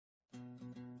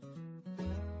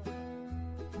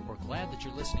glad that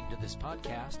you're listening to this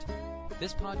podcast.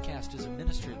 This podcast is a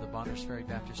ministry of the Bonners Ferry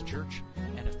Baptist Church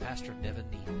and of Pastor Nevin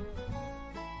Neal.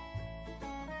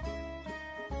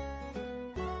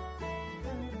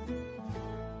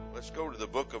 Let's go to the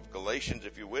book of Galatians,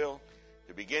 if you will.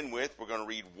 To begin with, we're going to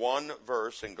read one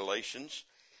verse in Galatians,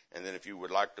 and then if you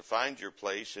would like to find your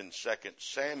place in 2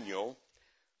 Samuel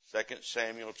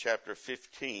chapter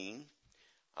 15,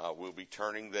 we'll be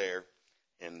turning there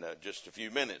in just a few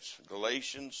minutes.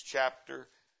 Galatians chapter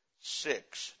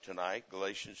 6 tonight,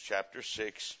 Galatians chapter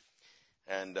 6,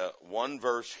 and one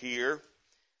verse here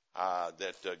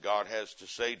that God has to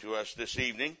say to us this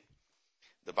evening.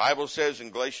 The Bible says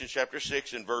in Galatians chapter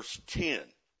 6 and verse 10,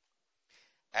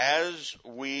 "As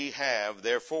we have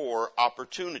therefore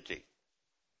opportunity,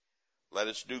 let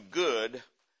us do good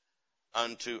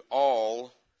unto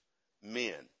all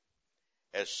men,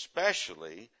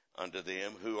 especially unto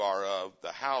them who are of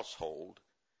the household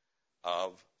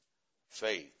of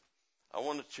faith." I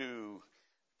wanted to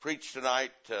preach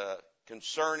tonight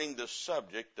concerning the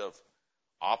subject of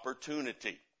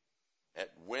opportunity.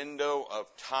 That window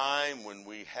of time when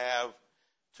we have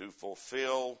to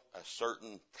fulfill a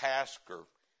certain task or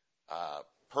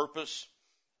purpose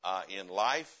in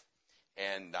life.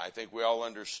 And I think we all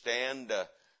understand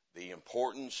the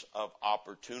importance of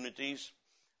opportunities.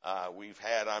 We've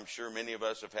had, I'm sure many of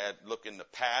us have had, look in the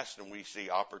past and we see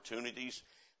opportunities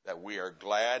that we are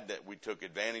glad that we took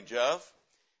advantage of,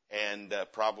 and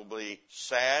probably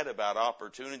sad about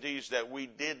opportunities that we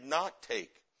did not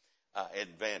take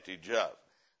advantage of.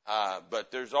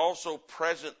 But there's also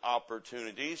present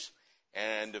opportunities,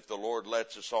 and if the Lord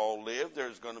lets us all live,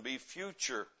 there's going to be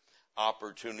future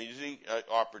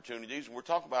opportunities. We're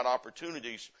talking about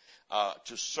opportunities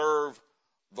to serve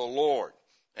the Lord.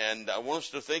 And I want us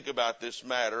to think about this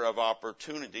matter of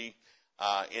opportunity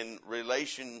in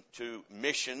relation to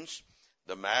missions.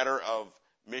 The matter of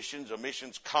missions, a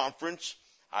missions conference,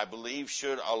 I believe,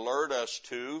 should alert us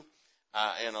to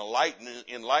and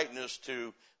enlighten us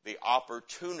to the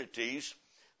opportunities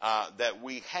that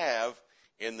we have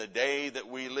in the day that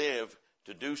we live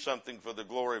to do something for the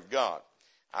glory of God.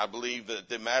 I believe that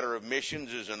the matter of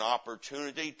missions is an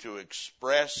opportunity to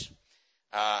express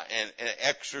and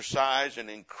exercise and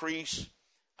increase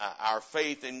our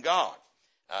faith in God.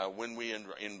 When we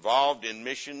are involved in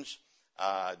missions,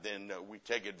 then we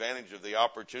take advantage of the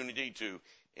opportunity to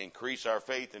increase our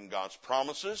faith in God's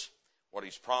promises, what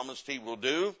He's promised He will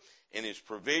do in His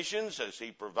provisions as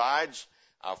He provides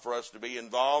for us to be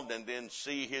involved, and then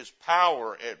see His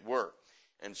power at work.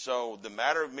 And so the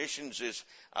matter of missions is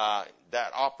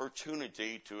that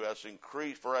opportunity to us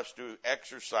for us to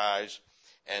exercise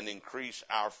and increase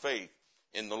our faith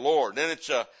in the Lord. Then it's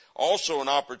also an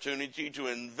opportunity to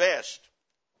invest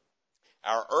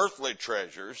our earthly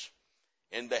treasures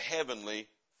into heavenly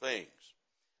things.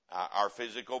 Our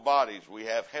physical bodies, we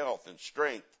have health and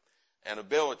strength and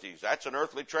abilities. That's an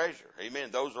earthly treasure. Amen.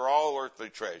 Those are all earthly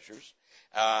treasures.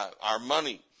 Our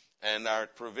money and our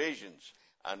provisions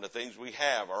and the things we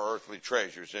have are earthly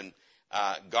treasures. And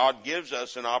God gives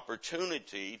us an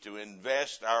opportunity to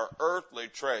invest our earthly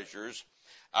treasures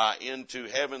into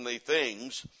heavenly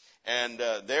things. And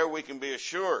there we can be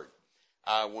assured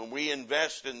when we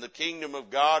invest in the kingdom of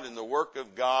God and the work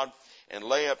of God and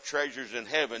lay up treasures in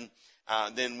heaven,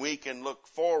 then we can look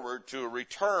forward to a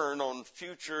return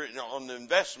on the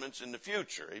investments in the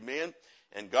future. Amen.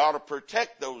 And God will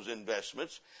protect those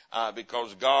investments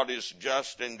because God is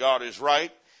just and God is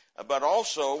right. But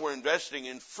also we're investing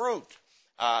in fruit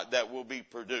that will be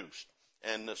produced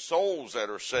and the souls that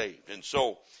are saved. And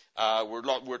so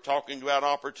we're talking about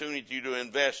opportunity to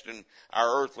invest in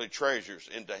our earthly treasures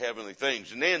into heavenly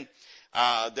things. And then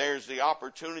there's the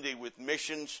opportunity with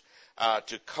missions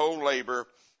to co-labor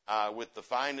with the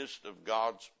finest of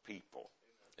God's people.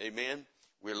 Amen.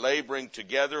 We're laboring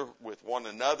together with one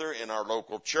another in our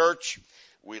local church.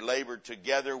 We labor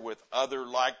together with other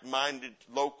like-minded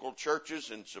local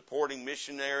churches in supporting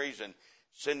missionaries and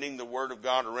sending the Word of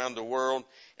God around the world.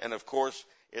 And, of course,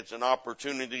 it's an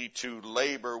opportunity to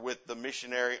labor with the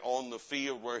missionary on the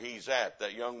field where he's at,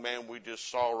 that young man we just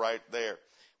saw right there.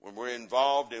 When we're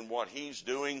involved in what he's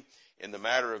doing in the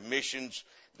matter of missions,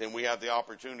 then we have the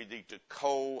opportunity to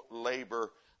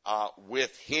co-labor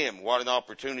with him. What an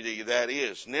opportunity that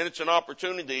is. And then it's an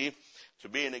opportunity to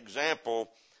be an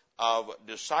example of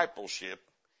discipleship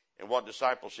and what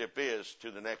discipleship is to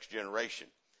the next generation.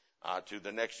 To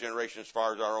the next generation as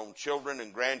far as our own children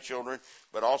and grandchildren,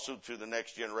 but also to the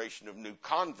next generation of new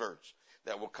converts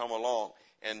that will come along.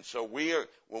 And so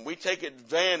when we take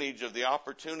advantage of the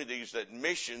opportunities that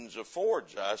missions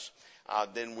affords us,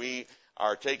 then we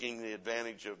are taking the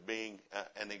advantage of being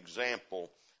an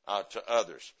example to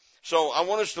others. So I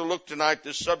want us to look tonight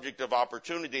this subject of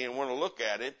opportunity, and want to look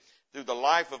at it through the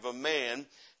life of a man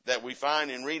that we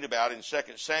find and read about in 2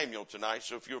 Samuel tonight.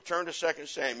 So if you'll turn to 2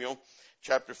 Samuel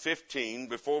chapter 15,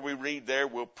 before we read there,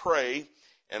 we'll pray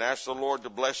and ask the Lord to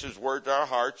bless His word to our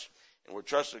hearts. And we'll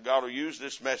trust that God will use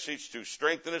this message to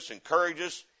strengthen us, encourage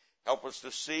us, help us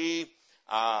to see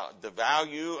the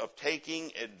value of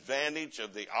taking advantage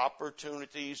of the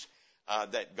opportunities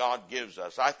that God gives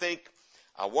us. I think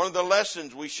one of the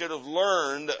lessons we should have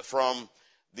learned from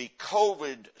the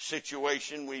COVID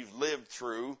situation we've lived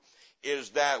through is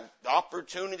that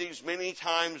opportunities many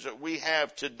times that we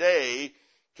have today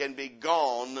can be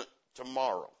gone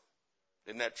tomorrow.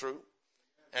 Isn't that true?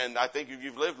 And I think if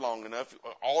you've lived long enough,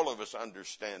 all of us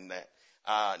understand that.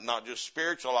 Not just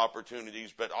spiritual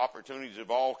opportunities, but opportunities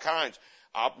of all kinds.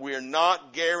 We're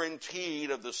not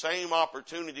guaranteed of the same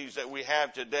opportunities that we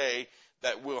have today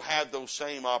that we'll have those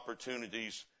same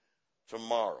opportunities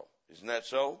tomorrow. Isn't that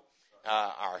so?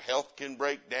 Our health can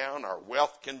break down, our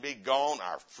wealth can be gone,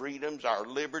 our freedoms, our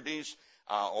liberties,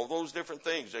 all those different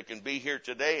things that can be here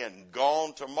today and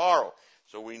gone tomorrow.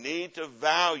 So we need to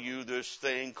value this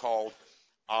thing called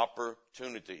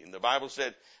opportunity. And the Bible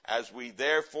said, as we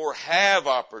therefore have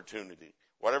opportunity,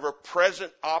 whatever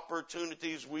present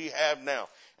opportunities we have now,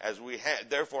 as we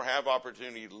therefore have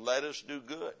opportunity, let us do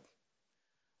good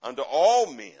unto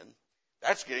all men.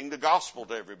 That's getting the gospel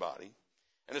to everybody,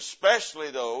 and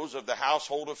especially those of the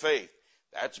household of faith.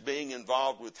 That's being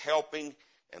involved with helping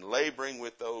and laboring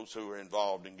with those who are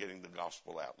involved in getting the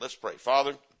gospel out. Let's pray.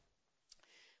 Father,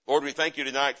 Lord, we thank you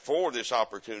tonight for this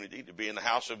opportunity to be in the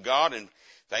house of God, and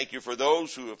thank you for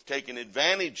those who have taken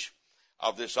advantage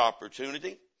of this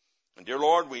opportunity. And dear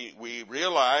Lord, we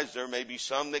realize there may be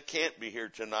some that can't be here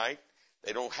tonight.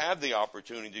 They don't have the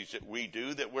opportunities that we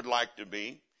do that would like to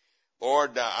be.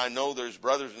 Lord, I know there's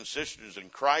brothers and sisters in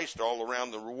Christ all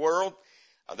around the world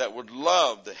that would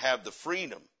love to have the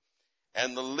freedom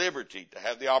and the liberty to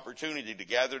have the opportunity to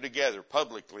gather together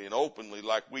publicly and openly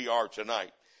like we are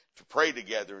tonight, to pray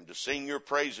together and to sing your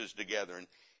praises together and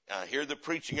hear the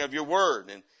preaching of your word.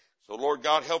 And so, Lord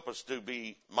God, help us to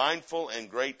be mindful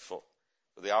and grateful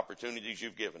for the opportunities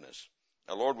you've given us.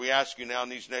 Now, Lord, we ask you now in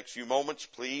these next few moments,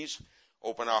 please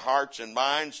open our hearts and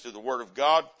minds to the word of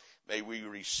God. May we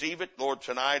receive it, Lord,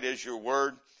 tonight as your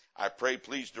word. I pray,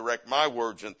 please direct my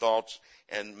words and thoughts,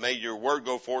 and may your word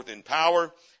go forth in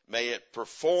power. May it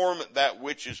perform that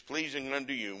which is pleasing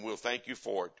unto you, and we'll thank you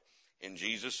for it. In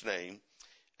Jesus' name,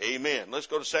 amen. Let's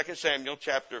go to 2 Samuel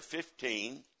chapter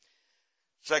 15.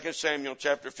 2 Samuel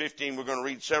chapter 15, we're going to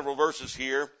read several verses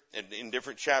here in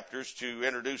different chapters to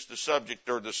introduce the subject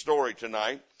or the story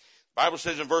tonight. The Bible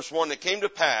says in verse 1, it came to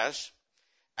pass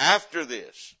after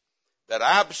this that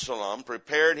Absalom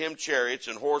prepared him chariots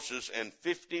and horses and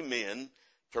 50 men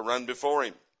to run before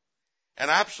him. And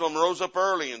Absalom rose up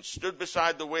early and stood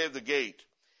beside the way of the gate.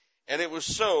 And it was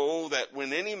so that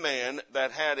when any man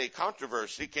that had a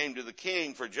controversy came to the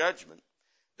king for judgment,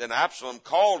 then Absalom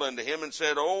called unto him and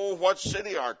said, Oh, what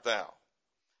city art thou?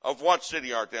 Of what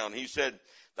city art thou? And he said,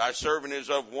 Thy servant is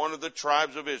of one of the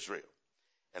tribes of Israel.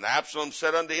 And Absalom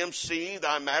said unto him, See,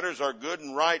 thy matters are good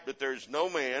and right, but there is no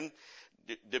man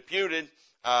deputed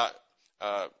of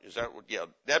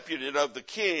the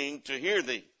king to hear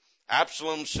thee.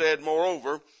 Absalom said,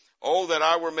 moreover, Oh, that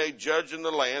I were made judge in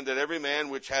the land, that every man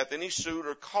which hath any suit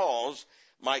or cause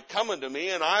might come unto me,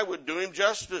 and I would do him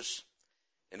justice.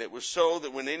 And it was so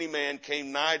that when any man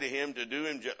came nigh to him to do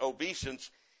him obeisance,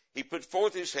 he put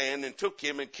forth his hand and took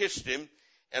him and kissed him.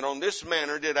 And on this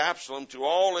manner did Absalom to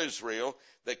all Israel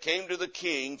that came to the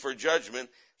king for judgment.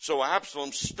 So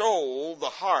Absalom stole the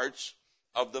hearts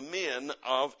of the men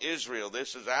of Israel.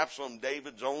 This is Absalom,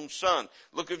 David's own son.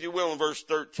 Look, if you will, in verse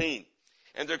 13.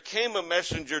 And there came a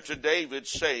messenger to David,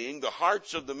 saying, The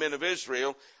hearts of the men of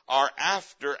Israel are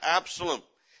after Absalom.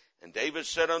 And David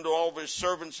said unto all of his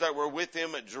servants that were with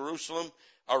him at Jerusalem,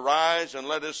 Arise, and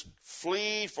let us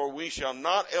flee, for we shall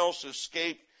not else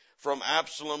escape from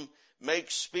Absalom.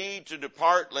 Make speed to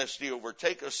depart, lest he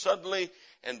overtake us suddenly,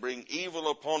 and bring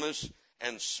evil upon us,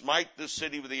 and smite the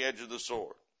city with the edge of the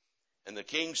sword. And the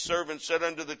king's servant said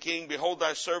unto the king, Behold,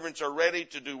 thy servants are ready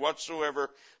to do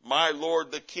whatsoever my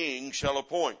lord the king shall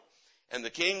appoint. And the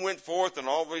king went forth, and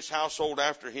all of his household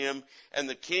after him. And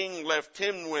the king left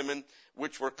 10 women,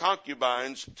 which were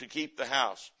concubines, to keep the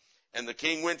house. And the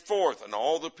king went forth, and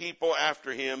all the people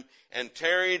after him, and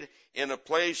tarried in a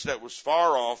place that was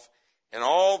far off. And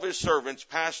all of his servants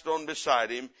passed on beside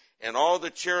him, and all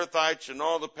the Cherethites, and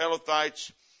all the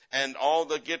Pelethites, and all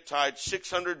the Gittites,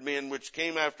 600 men which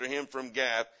came after him from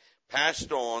Gath,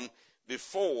 passed on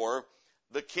before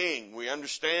the king. We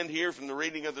understand here from the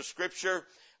reading of the scripture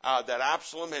that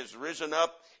Absalom has risen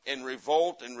up in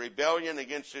revolt and rebellion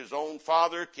against his own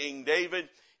father, King David.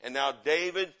 And now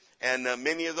David and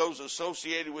many of those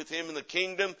associated with him in the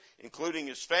kingdom, including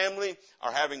his family,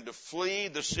 are having to flee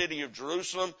the city of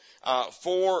Jerusalem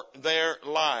for their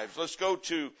lives. Let's go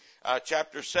to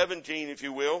chapter 17, if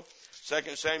you will.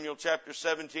 2 Samuel chapter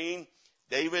 17.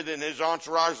 David and his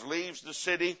entourage leaves the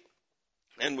city.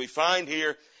 And we find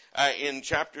here in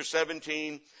chapter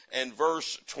 17 and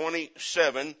verse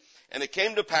 27, and it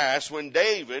came to pass when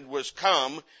David was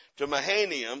come to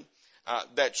Mahanaim,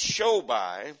 that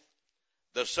Shobai,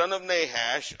 the son of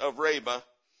Nahash of Rabbah,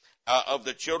 of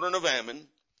the children of Ammon,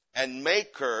 and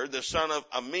Makir, the son of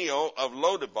Amiel of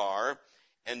Lodebar,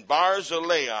 and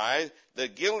Barzillai, the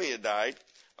Gileadite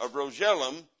of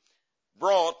Rogelim,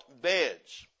 brought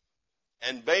beds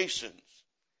and basins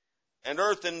and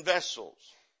earthen vessels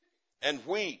and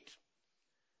wheat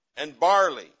and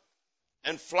barley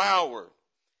and flour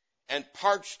and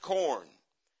parched corn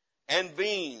and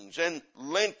beans and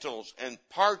lentils and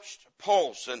parched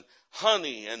pulse and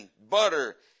honey and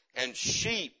butter and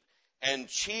sheep and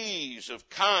cheese of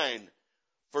kine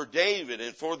for David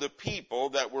and for the people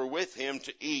that were with him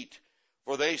to eat.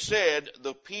 For they said,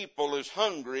 the people is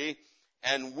hungry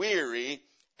and weary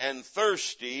and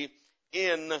thirsty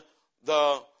in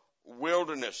the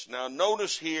wilderness. Now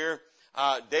notice here,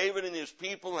 David and his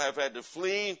people have had to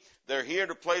flee. They're here at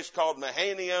a place called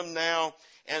Mahanaim now,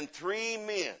 and three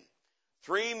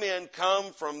men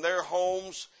come from their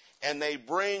homes, and they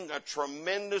bring a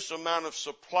tremendous amount of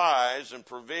supplies and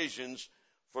provisions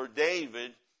for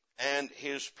David and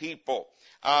his people.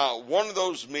 One of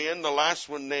those men, the last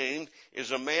one named,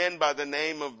 is a man by the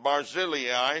name of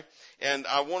Barzillai, and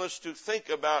I want us to think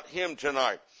about him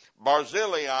tonight.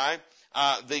 Barzillai,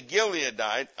 the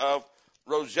Gileadite of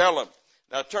Rogelim.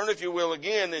 Now turn, if you will,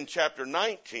 again in chapter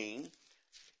 19,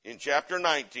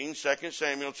 2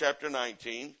 Samuel chapter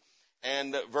 19,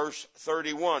 and verse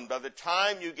 31. By the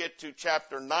time you get to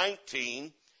chapter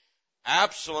 19,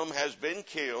 Absalom has been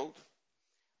killed.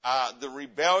 The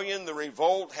rebellion, the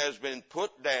revolt has been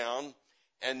put down,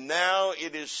 and now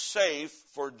it is safe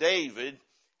for David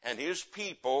and his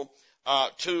people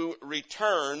to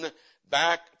return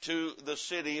back to the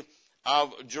city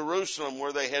of Jerusalem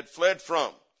where they had fled from.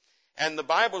 And the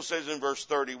Bible says in verse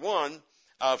 31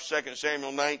 of 2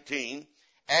 Samuel 19,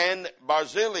 and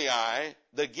Barzillai,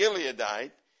 the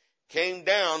Gileadite, came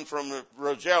down from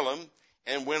Rogelim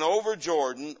and went over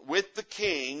Jordan with the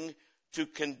king to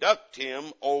conduct him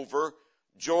over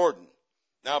Jordan.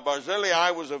 Now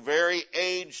Barzillai was a very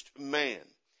aged man,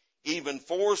 even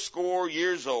 80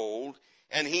 years old,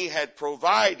 and he had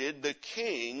provided the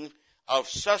king of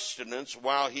sustenance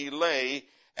while he lay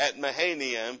at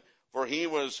Mahanaim, for he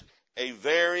was a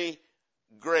very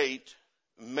great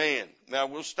man. Now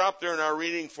we'll stop there in our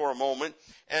reading for a moment,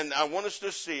 and I want us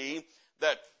to see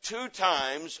that 2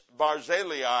 times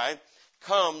Barzillai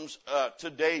comes to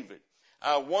David.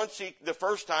 The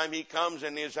first time he comes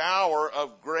in his hour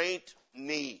of great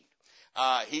need.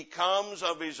 He comes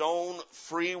of his own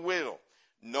free will.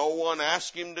 No one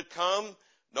asked him to come.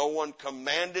 No one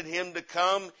commanded him to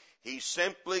come. He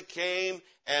simply came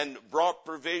and brought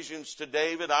provisions to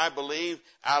David, I believe,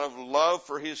 out of love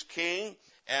for his king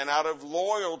and out of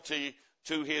loyalty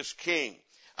to his king.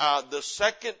 The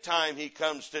second time he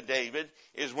comes to David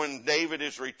is when David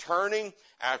is returning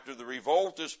after the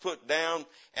revolt is put down,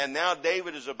 and now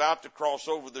David is about to cross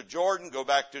over the Jordan, go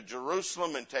back to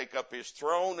Jerusalem and take up his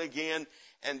throne again.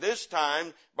 And this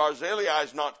time, Barzillai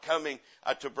is not coming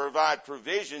to provide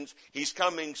provisions. He's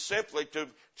coming simply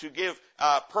to give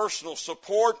personal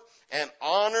support and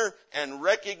honor and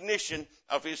recognition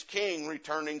of his king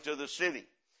returning to the city.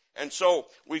 And so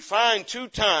we find 2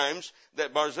 times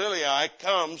that Barzillai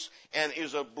comes and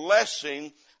is a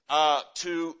blessing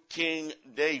to King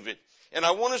David. And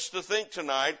I want us to think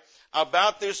tonight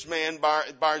about this man,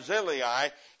 Barzillai,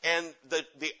 and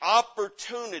the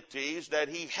opportunities that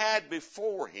he had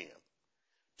before him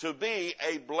to be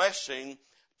a blessing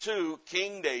to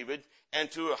King David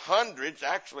and to hundreds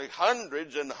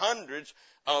and hundreds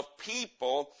of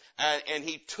people, and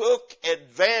he took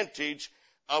advantage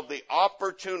of the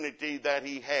opportunity that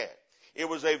he had. It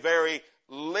was a very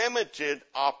limited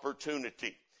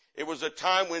opportunity. It was a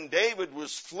time when David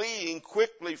was fleeing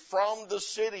quickly from the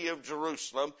city of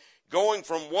Jerusalem, going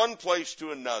from one place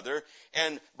to another,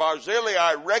 and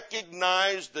Barzillai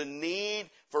recognized the need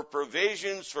for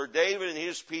provisions for David and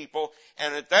his people,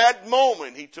 and at that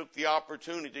moment he took the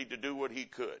opportunity to do what he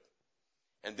could.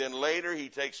 And then later he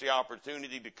takes the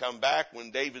opportunity to come back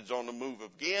when David's on the move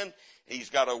again. He's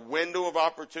got a window of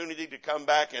opportunity to come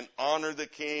back and honor the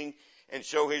king and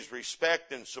show his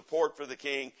respect and support for the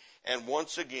king. And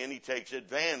once again, he takes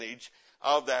advantage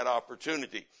of that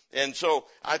opportunity. And so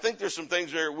I think there's some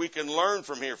things there we can learn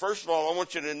from here. First of all, I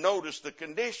want you to notice the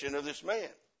condition of this man.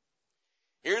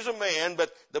 Here's a man,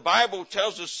 but the Bible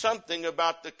tells us something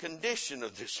about the condition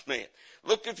of this man.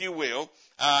 Look, if you will,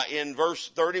 in verse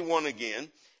 31 again.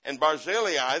 And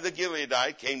Barzillai the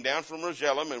Gileadite came down from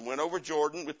Jerusalem and went over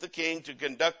Jordan with the king to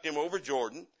conduct him over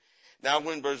Jordan. Now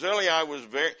Barzillai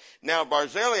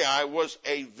was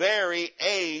a very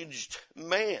aged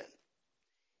man,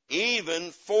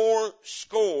 even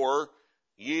 80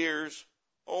 years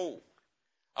old.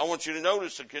 I want you to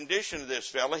notice the condition of this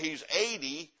fella. He's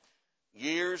 80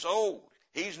 years old.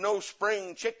 He's no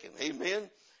spring chicken. Amen.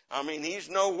 I mean, he's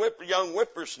no young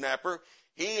whippersnapper.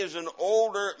 He is an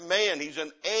older man. He's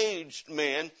an aged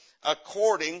man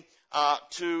according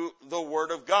to the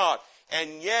Word of God.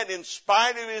 And yet, in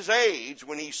spite of his age,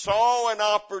 when he saw an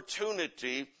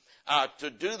opportunity to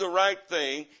do the right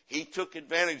thing, he took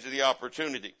advantage of the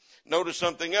opportunity. Notice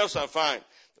something else I find.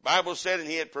 The Bible said, and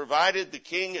he had provided the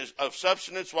king of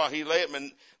substance while he lay at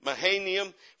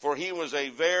Mahanaim, for he was a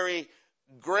very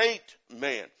great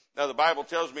man. Now the Bible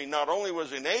tells me not only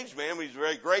was he an aged man, but he's a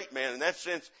very great man. In that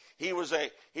sense, he was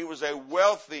a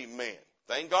wealthy man.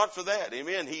 Thank God for that.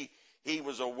 Amen. He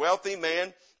was a wealthy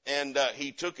man, and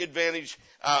he took advantage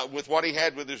with what he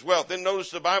had with his wealth. Then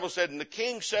notice the Bible said, and the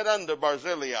king said unto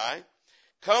Barzillai,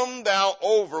 come thou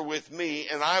over with me,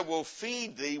 and I will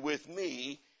feed thee with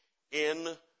me in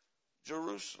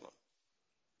Jerusalem.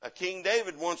 Now, King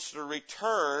David wants to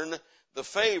return the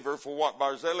favor for what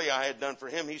Barzillai had done for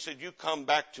him. He said, you come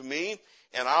back to me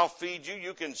and I'll feed you.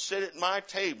 You can sit at my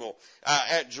table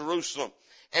at Jerusalem.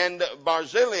 And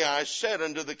Barzillai said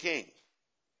unto the king,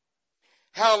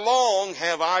 how long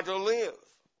have I to live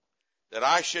that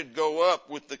I should go up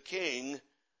with the king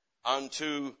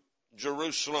unto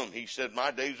Jerusalem? He said,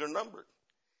 my days are numbered.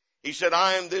 He said,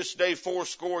 I am this day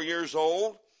 80 years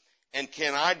old, and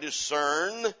can I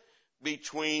discern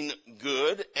between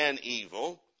good and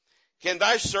evil? Can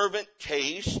thy servant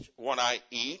taste what I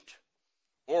eat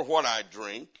or what I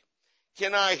drink?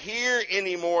 Can I hear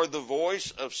any more the voice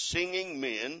of singing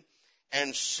men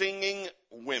and singing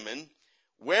women?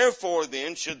 Wherefore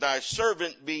then should thy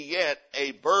servant be yet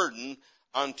a burden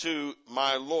unto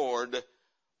my lord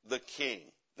the king?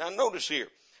 Now notice here,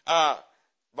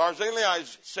 Barzillai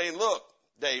is saying, look,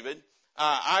 David,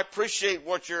 I appreciate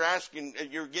what you're asking.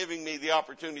 You're giving me the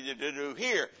opportunity to do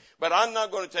here, but I'm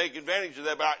not going to take advantage of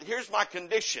that. But here's my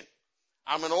condition.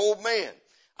 I'm an old man.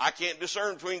 I can't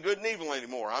discern between good and evil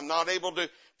anymore. I'm not able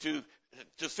to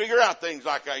figure out things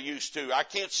like I used to. I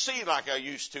can't see like I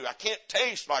used to. I can't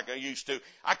taste like I used to.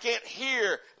 I can't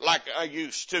hear like I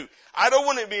used to. I don't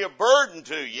want to be a burden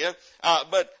to you,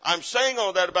 but I'm saying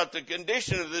all that about the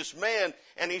condition of this man.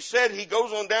 And he said, he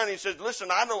goes on down and he says, listen,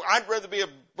 I'd rather be a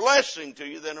blessing to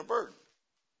you than a burden.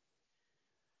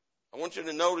 I want you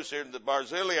to notice here that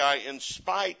Barzillai, in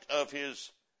spite of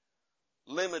his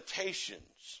limitations,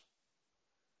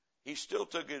 he still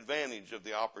took advantage of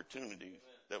the opportunity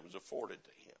that was afforded to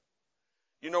him.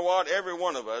 You know what? Every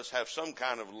one of us have some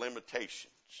kind of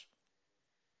limitations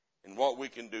in what we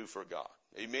can do for God.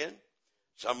 Amen?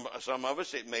 Some of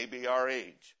us, it may be our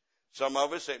age. Some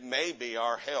of us, it may be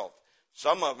our health.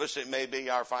 Some of us, it may be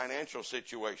our financial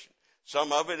situation.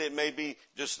 Some of it may be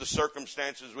just the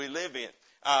circumstances we live in.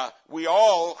 We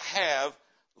all have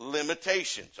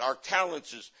limitations. Our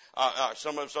talents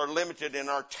some of us are limited in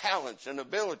our talents and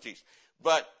abilities.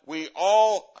 But we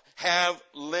all have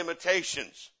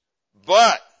limitations.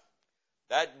 But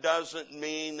that doesn't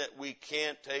mean that we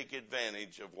can't take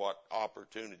advantage of what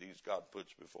opportunities God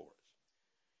puts before us.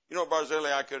 You know what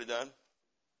Barzillai could have done?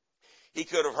 He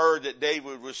could have heard that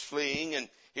David was fleeing, and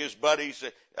his buddies,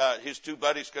 his two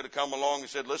buddies could have come along and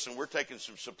said, listen, we're taking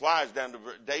some supplies down to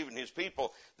David and his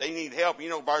people. They need help. You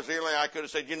know, Barzillai could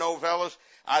have said, you know, fellas,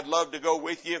 I'd love to go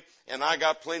with you, and I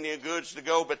got plenty of goods to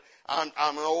go, but I'm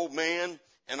an old man,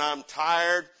 and I'm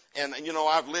tired, and, you know,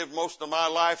 I've lived most of my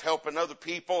life helping other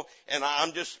people, and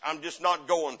I'm just not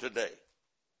going today.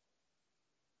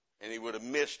 And he would have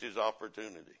missed his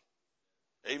opportunity.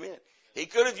 Amen. He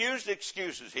could have used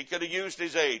excuses. He could have used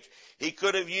his age. He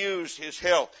could have used his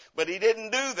health. But he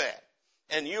didn't do that.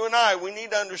 And you and I, we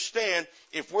need to understand,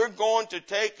 if we're going to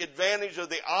take advantage of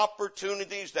the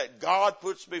opportunities that God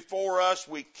puts before us,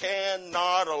 we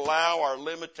cannot allow our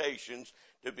limitations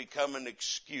to become an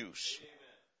excuse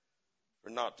for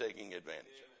not taking advantage of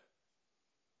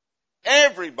it.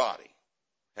 Everybody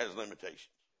has limitations.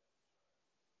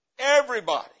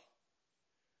 Everybody.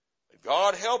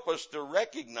 God help us to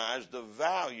recognize the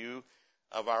value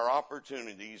of our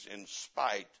opportunities in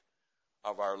spite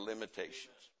of our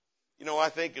limitations. You know, I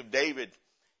think of David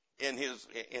in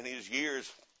his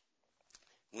years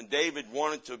when David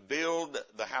wanted to build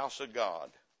the house of God.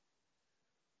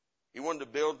 He wanted to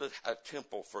build a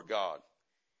temple for God.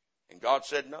 And God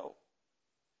said no.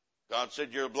 God said,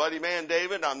 you're a bloody man,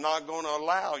 David. I'm not going to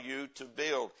allow you to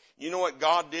build. You know what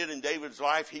God did in David's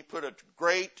life? He put a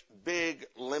great big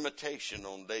limitation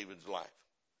on David's life.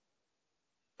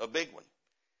 A big one.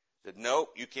 He said, no,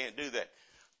 you can't do that.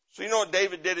 So you know what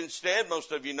David did instead?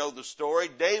 Most of you know the story.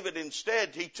 David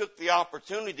instead, he took the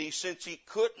opportunity, since he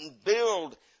couldn't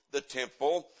build the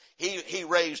temple, he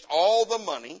raised all the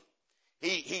money.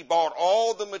 He bought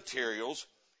all the materials.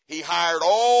 He hired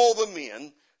all the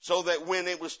men, so that when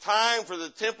it was time for the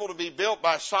temple to be built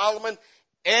by Solomon,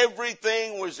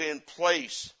 everything was in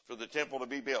place for the temple to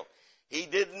be built. He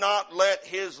did not let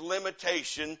his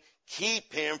limitation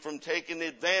keep him from taking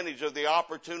advantage of the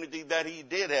opportunity that he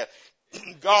did have.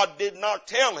 God did not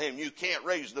tell him you can't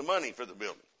raise the money for the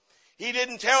building. He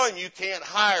didn't tell him you can't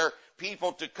hire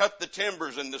people to cut the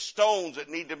timbers and the stones that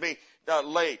need to be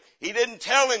laid. He didn't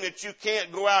tell him that you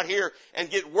can't go out here and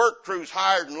get work crews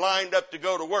hired and lined up to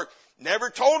go to work. Never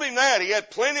told him that. He had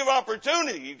plenty of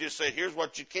opportunity. He just said, here's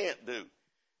what you can't do.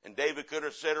 And David could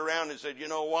have sat around and said, you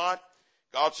know what?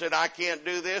 God said I can't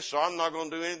do this, so I'm not going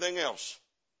to do anything else.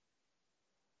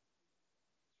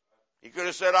 He could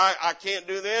have said, I can't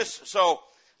do this, so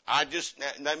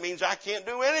that means I can't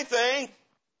do anything.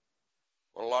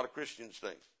 What a lot of Christians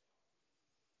think.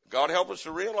 God help us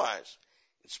to realize,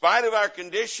 in spite of our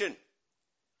condition,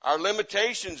 our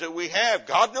limitations that we have,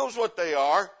 God knows what they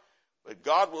are. But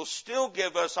God will still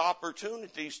give us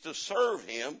opportunities to serve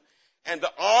Him and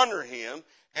to honor Him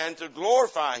and to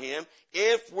glorify Him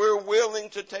if we're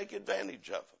willing to take advantage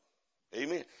of Him.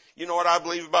 Amen. You know what I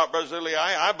believe about Barzillai?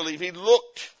 I believe he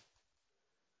looked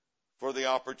for the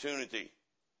opportunity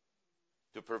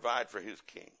to provide for his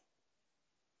king.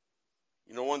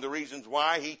 You know one of the reasons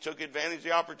why he took advantage of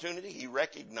the opportunity? He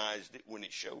recognized it when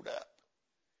it showed up.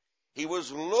 He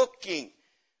was looking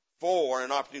for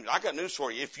an opportunity. I got news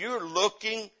for you. If you're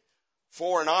looking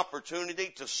for an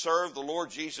opportunity to serve the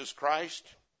Lord Jesus Christ,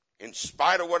 in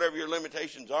spite of whatever your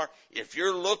limitations are, if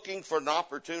you're looking for an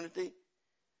opportunity,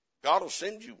 God will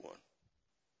send you one.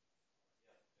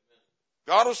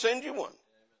 God will send you one.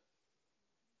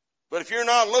 But if you're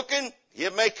not looking,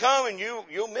 it may come and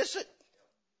you'll miss it.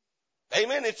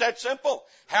 Amen. It's that simple.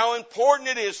 How important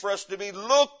it is for us to be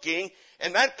looking,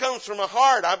 and that comes from a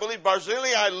heart. I believe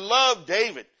Barzillai loved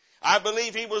David. I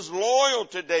believe he was loyal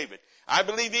to David. I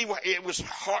believe it was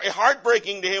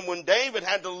heartbreaking to him when David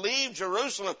had to leave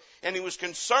Jerusalem, and he was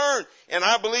concerned. And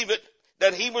I believe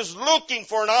that he was looking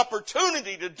for an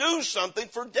opportunity to do something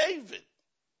for David.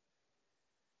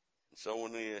 And so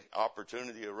when the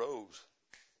opportunity arose,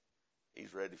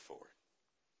 he's ready for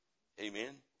it.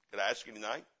 Amen. Could I ask you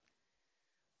tonight,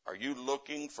 are you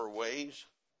looking for ways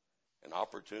and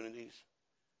opportunities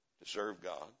to serve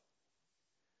God?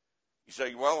 You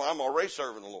say, well, I'm already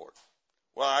serving the Lord.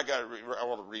 Well, I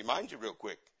want to remind you real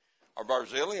quick.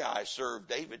 Barzillai served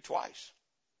David twice.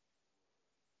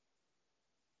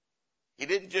 He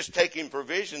didn't just take him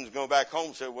provisions and go back home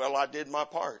and say, well, I did my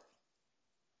part.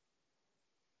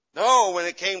 No, when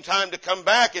it came time to come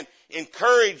back and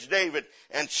encourage David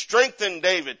and strengthen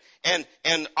David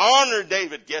and honor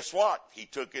David, guess what? He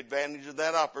took advantage of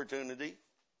that opportunity,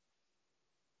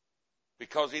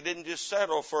 because he didn't just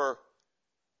settle for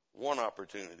one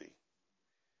opportunity.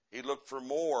 He looked for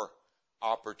more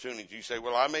opportunities. You say,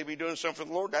 well, I may be doing something for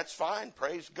the Lord. That's fine.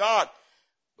 Praise God.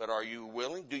 But are you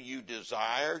willing? Do you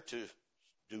desire to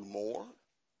do more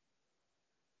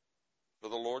for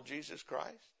the Lord Jesus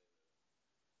Christ?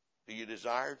 Do you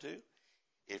desire to?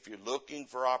 If you're looking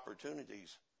for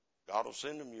opportunities, God will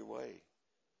send them your way.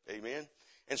 Amen.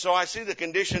 And so I see the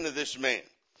condition of this man.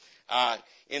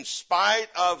 In spite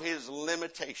of his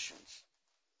limitations,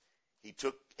 he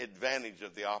took advantage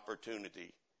of the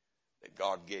opportunity that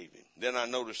God gave him. Then I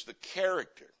noticed the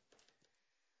character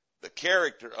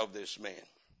of this man.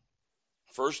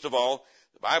 First of all,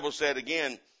 the Bible said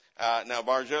again, now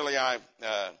Barzillai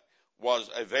was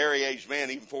a very aged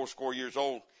man, even 80 years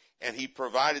old, and he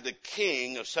provided the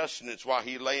king a sustenance while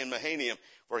he lay in Mahanaim,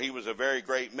 for he was a very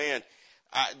great man.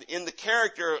 In the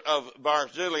character of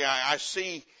Barzillai, I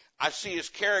see his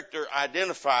character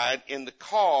identified in the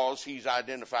cause he's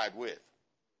identified with.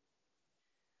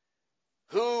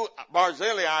 Who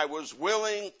Barzillai was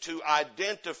willing to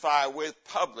identify with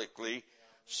publicly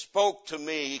spoke to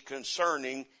me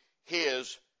concerning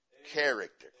his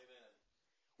character.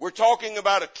 We're talking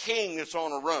about a king that's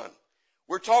on a run.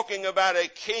 We're talking about a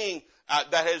king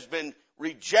that has been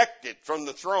rejected from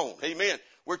the throne. Amen.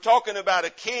 We're talking about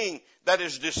a king that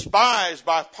is despised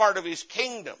by part of his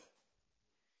kingdom.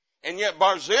 And yet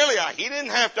Barzillai, he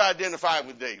didn't have to identify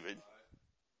with David.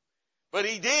 But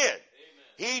he did.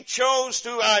 He chose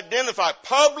to identify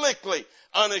publicly,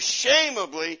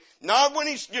 unashamedly, not when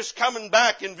he's just coming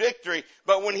back in victory,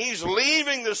 but when he's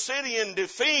leaving the city in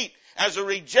defeat as a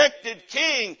rejected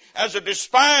king, as a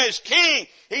despised king.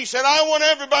 He said, I want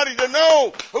everybody to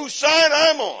know whose side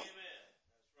I'm on.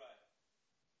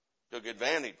 Took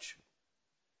advantage.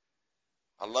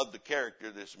 I love the character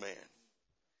of this man.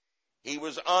 He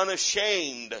was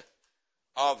unashamed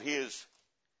of his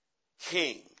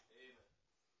king.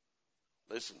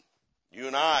 Listen, you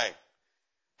and I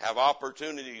have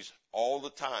opportunities all the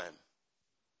time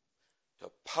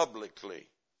to publicly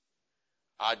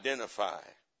identify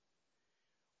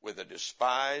with a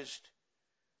despised,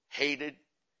 hated,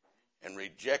 and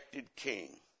rejected king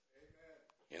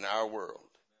in our world.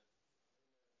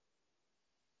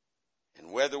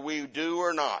 And whether we do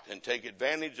or not, and take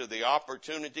advantage of the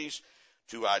opportunities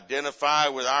to identify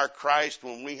with our Christ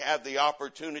when we have the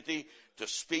opportunity to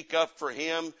speak up for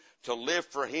Him, to live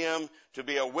for Him, to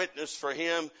be a witness for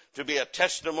Him, to be a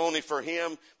testimony for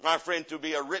Him, my friend, to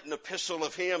be a written epistle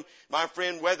of Him, my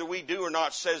friend, whether we do or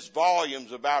not, says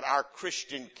volumes about our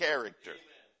Christian character.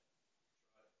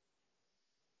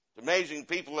 It's amazing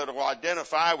people that will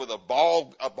identify with a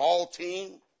ball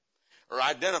team, or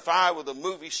identify with a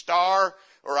movie star,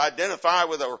 or identify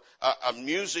with a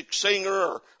music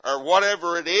singer, or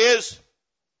whatever it is,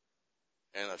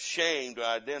 and ashamed to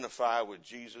identify with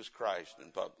Jesus Christ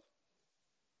in public.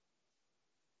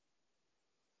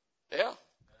 Yeah.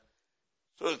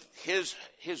 So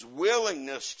his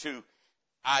willingness to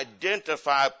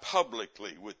identify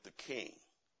publicly with the king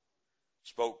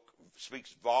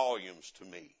speaks volumes to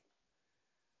me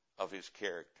of his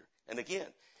character. And again,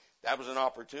 that was an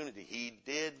opportunity. He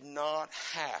did not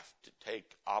have to take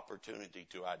opportunity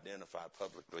to identify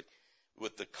publicly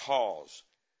with the cause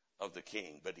of the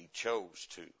king, but he chose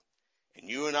to. And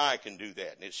you and I can do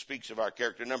that. And it speaks of our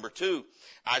character. Number two,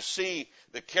 I see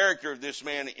the character of this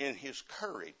man in his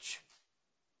courage.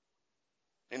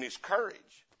 In his courage.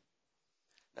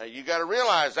 Now you got to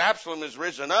realize Absalom has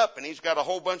risen up and he's got a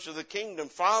whole bunch of the kingdom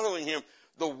following him.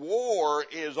 The war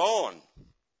is on.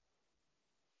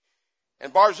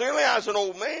 And Barzillai is an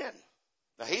old man.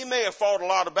 Now, he may have fought a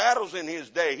lot of battles in his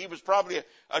day. He was probably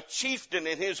a chieftain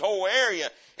in his whole area,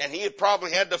 and he had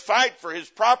probably had to fight for his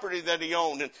property that he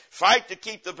owned, and fight to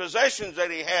keep the possessions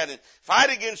that he had, and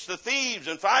fight against the thieves,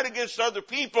 and fight against other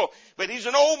people. But he's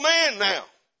an old man now.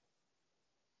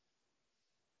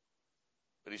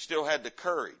 But he still had the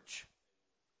courage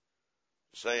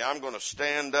to say, I'm going to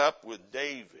stand up with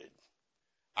David.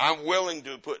 I'm willing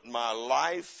to put my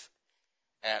life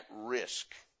at risk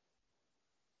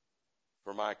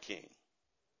for my king.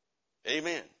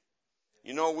 Amen.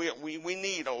 You know, we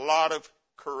need a lot of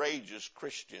courageous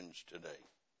Christians today.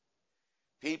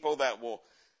 People that will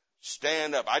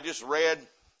stand up. I just read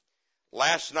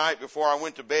last night before I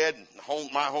went to bed,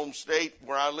 my home state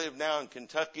where I live now in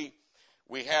Kentucky,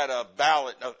 we had a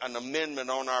ballot, an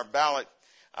amendment on our ballot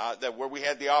where we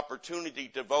had the opportunity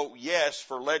to vote yes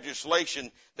for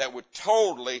legislation that would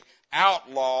totally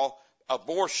outlaw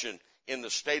abortion in the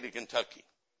state of Kentucky.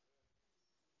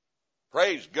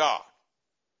 Praise God.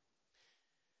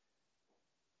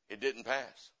 It didn't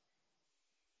pass.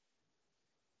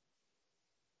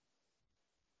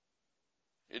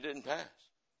 It didn't pass.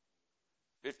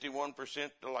 51%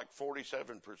 to like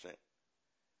 47%.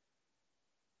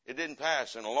 It didn't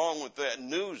pass. And along with that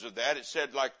news of that, it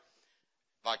said like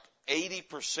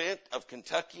 80% of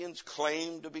Kentuckians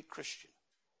claim to be Christian.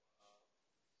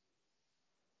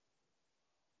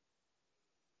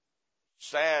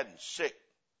 Sad and sick.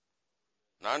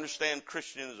 And I understand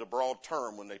Christian is a broad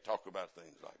term when they talk about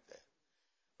things like that.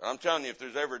 But I'm telling you, if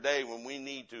there's ever a day when we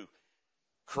need to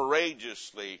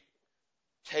courageously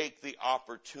take the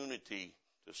opportunity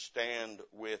to stand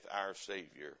with our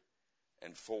Savior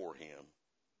and for Him,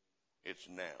 it's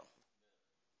now.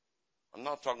 I'm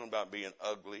not talking about being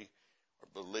ugly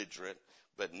or belligerent,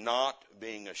 but not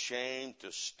being ashamed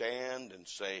to stand and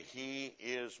say, He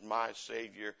is my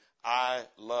Savior. I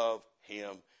love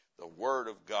Him. The Word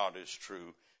of God is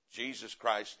true. Jesus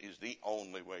Christ is the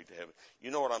only way to heaven. You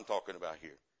know what I'm talking about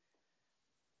here.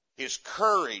 His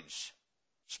courage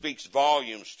speaks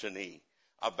volumes to me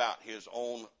about his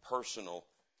own personal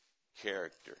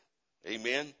character.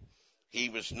 Amen? He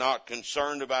was not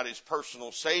concerned about his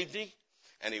personal safety,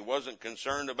 and he wasn't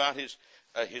concerned about his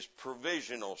his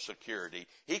provisional security.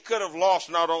 He could have lost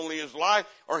not only his life,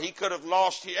 or he could have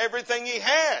lost everything he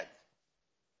had.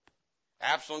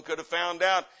 Absalom could have found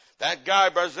out that guy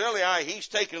Barzillai, he's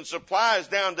taking supplies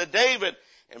down to David,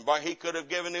 and he could have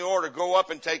given the order, go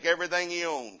up and take everything he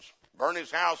owns. Burn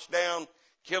his house down,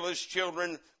 kill his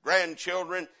children,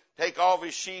 grandchildren, take all of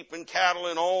his sheep and cattle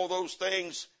and all those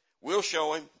things. We'll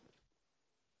show him.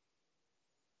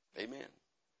 Amen.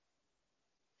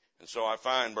 And so I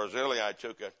find Barzillai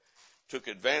took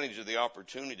advantage of the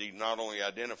opportunity to not only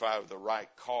identify with the right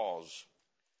cause,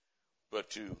 but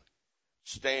to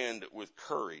stand with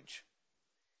courage.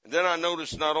 And then I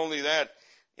notice not only that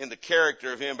in the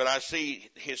character of him, but I see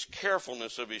his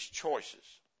carefulness of his choices.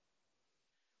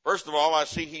 First of all, I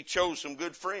see he chose some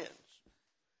good friends.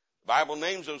 The Bible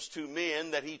names those two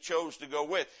men that he chose to go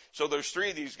with. So there's three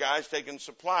of these guys taking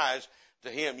supplies to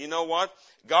him. You know what?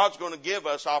 God's going to give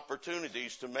us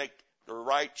opportunities to make the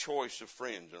right choice of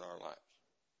friends in our lives.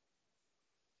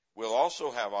 We'll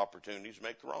also have opportunities to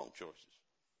make the wrong choices.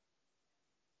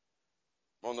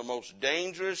 One of the most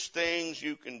dangerous things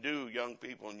you can do, young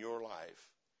people, in your life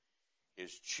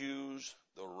is choose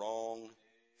the wrong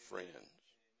friends.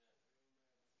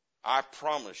 I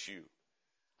promise you,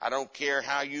 I don't care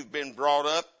how you've been brought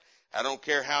up, I don't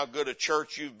care how good a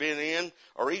church you've been in,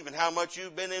 or even how much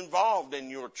you've been involved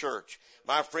in your church.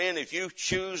 My friend, if you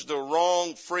choose the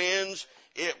wrong friends,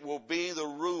 it will be the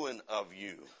ruin of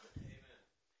you.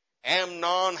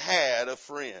 Amnon had a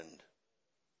friend.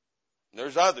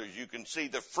 There's others. You can see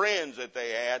the friends that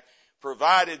they had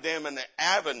provided them an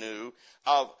avenue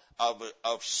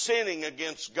of sinning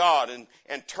against God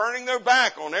and turning their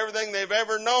back on everything they've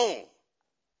ever known.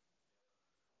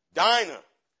 Dinah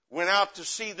went out to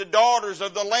see the daughters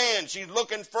of the land. She's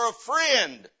looking for a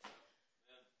friend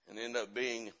and ended up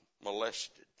being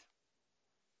molested.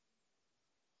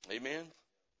 Amen.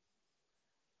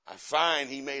 I find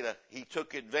he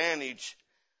took advantage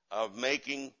of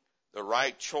making the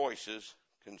right choices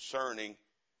concerning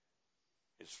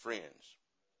his friends.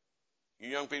 You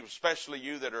young people, especially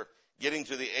you that are getting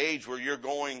to the age where you're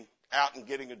going out and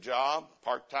getting a job,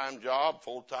 part-time job,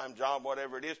 full-time job,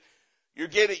 whatever it is,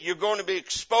 you're going to be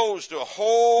exposed to a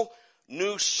whole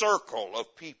new circle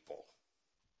of people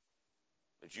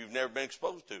that you've never been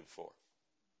exposed to before.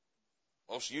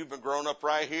 Most of you have been grown up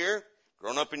right here,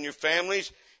 grown up in your families,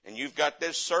 and you've got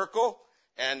this circle,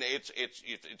 and it's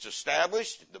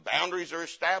established. The boundaries are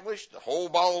established, the whole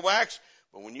ball of wax.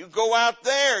 But when you go out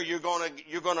there, you're going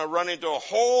to run into a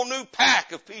whole new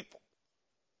pack of people.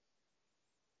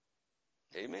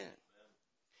 Amen.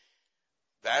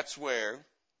 That's where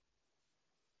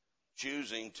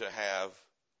choosing to have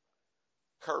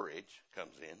courage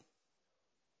comes in.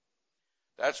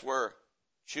 That's where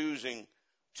choosing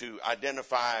to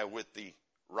identify with the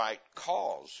right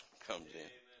cause comes in.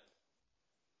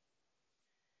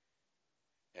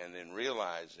 And then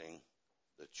realizing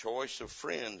the choice of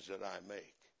friends that I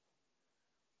make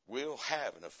will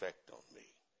have an effect on me.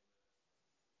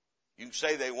 You can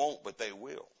say they won't, but they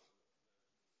will.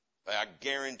 I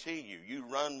guarantee you, you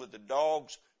run with the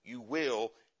dogs, you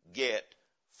will get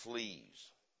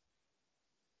fleas.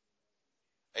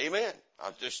 Amen.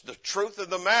 Just the truth of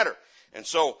the matter. And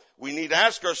so we need to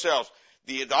ask ourselves,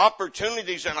 the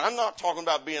opportunities, and I'm not talking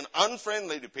about being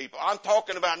unfriendly to people. I'm not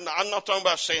talking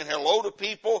about saying hello to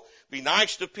people, be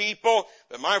nice to people.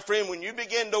 But my friend, when you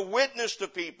begin to witness to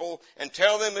people and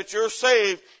tell them that you're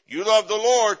saved, you love the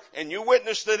Lord, and you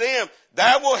witness to them,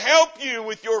 that will help you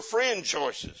with your friend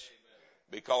choices.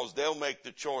 Because they'll make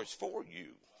the choice for you.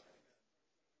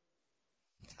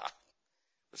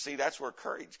 But see, that's where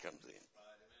courage comes in.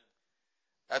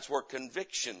 That's where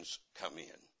convictions come in.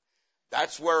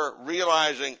 That's where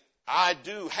realizing I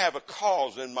do have a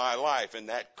cause in my life, and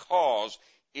that cause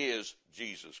is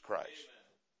Jesus Christ.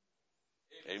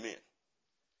 Amen.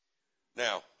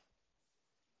 Now,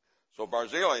 so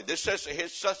Barzillai, this says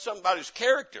something about his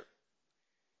character.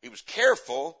 He was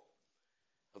careful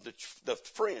of the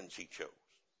friends he chose.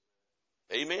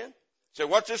 Amen. So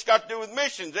what's this got to do with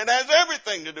missions? It has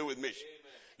everything to do with missions.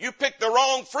 You pick the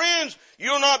wrong friends,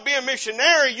 you'll not be a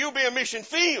missionary, you'll be a mission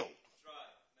field.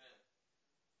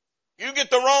 You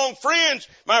get the wrong friends,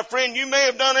 my friend, you may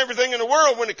have done everything in the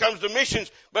world when it comes to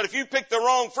missions, but if you pick the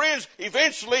wrong friends,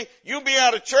 eventually you'll be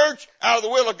out of church, out of the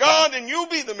will of God, and you'll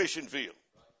be the mission field.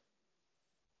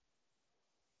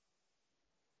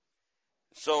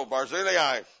 So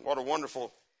Barzillai, what a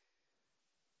wonderful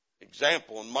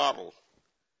example and model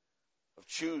of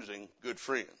choosing good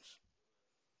friends.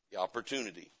 The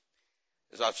opportunity.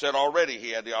 As I've said already, he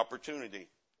had the opportunity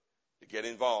to get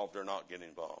involved or not get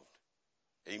involved.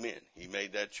 Amen. He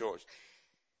made that choice.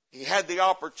 he had the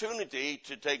opportunity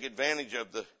to take advantage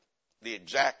of the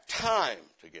exact time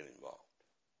to get involved.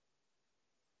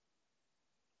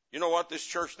 You know what? This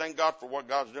church, thank God for what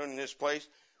God's doing in this place.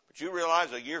 But you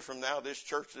realize a year from now, this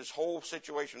church, this whole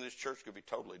situation of this church could be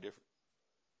totally different.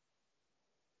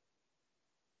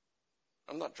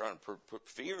 I'm not trying to put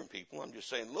fear in people. I'm just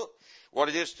saying, look, what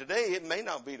it is today, it may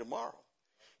not be tomorrow.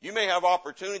 You may have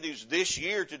opportunities this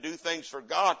year to do things for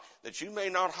God that you may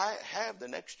not have the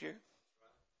next year.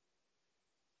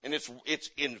 And it's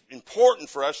important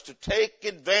for us to take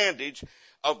advantage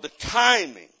of the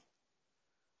timing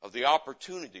of the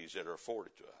opportunities that are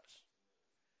afforded to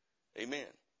us. Amen.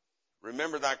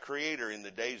 Remember thy Creator in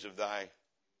the days of thy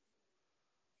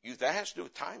youth. That has to do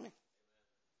with timing.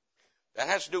 That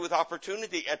has to do with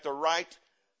opportunity at the right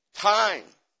time.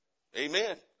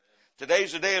 Amen.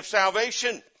 Today's the day of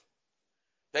salvation.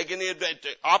 Taking the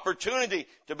opportunity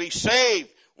to be saved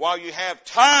while you have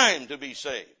time to be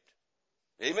saved.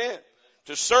 Amen.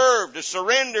 To serve, to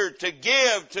surrender, to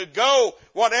give, to go,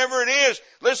 whatever it is.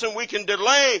 Listen, we can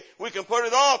delay, we can put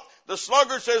it off. The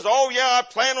sluggard says, oh yeah, I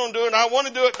plan on doing it, I want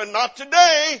to do it, but not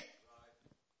today.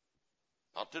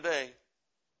 Not today.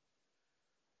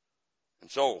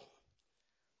 And so,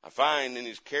 I find in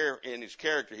his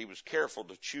character, he was careful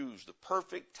to choose the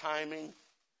perfect timing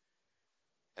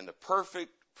and the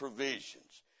perfect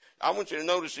provisions. I want you to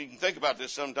notice, you can think about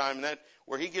this sometime, that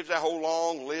where he gives that whole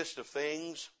long list of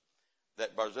things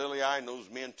that Barzillai and those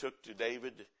men took to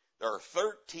David. There are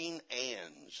 13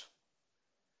 ands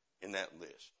in that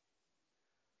list.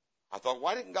 I thought,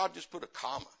 why didn't God just put a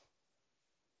comma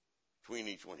between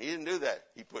each one? He didn't do that.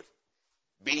 He put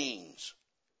beans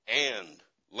and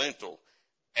lentil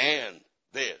and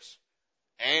this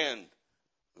and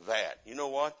that. You know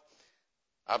what?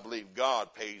 I believe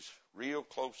God pays real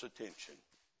close attention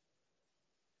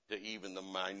to even the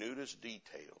minutest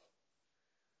detail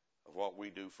of what we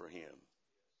do for Him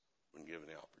when given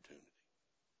the opportunity.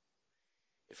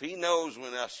 If He knows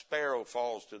when a sparrow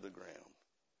falls to the ground,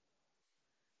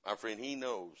 my friend, He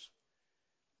knows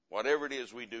whatever it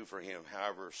is we do for Him,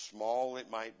 however small it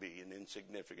might be and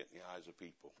insignificant in the eyes of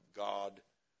people, God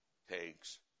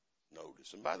takes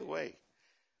notice. And by the way,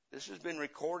 this has been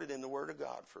recorded in the Word of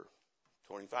God for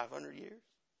 2,500 years.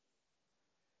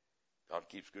 God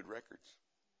keeps good records.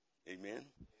 Amen.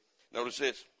 Notice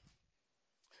this.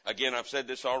 Again, I've said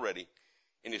this already.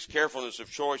 In his carefulness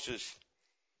of choices,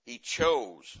 he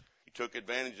took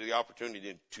advantage of the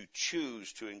opportunity to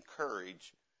choose to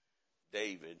encourage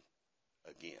David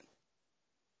again.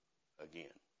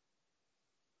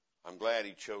 I'm glad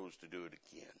he chose to do it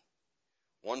again.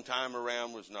 One time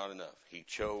around was not enough. He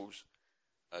chose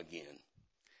again.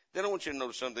 Then I want you to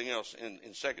notice something else in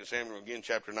 2 Samuel, again,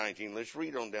 chapter 19. Let's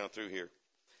read on down through here.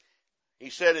 He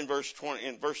said in verse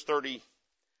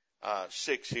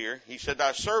 36 here, he said,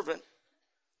 thy servant,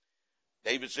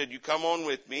 David said, you come on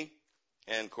with me.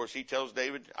 And of course he tells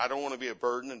David, I don't want to be a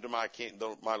burden unto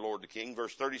my lord the king.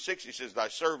 Verse 36, he says, thy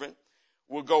servant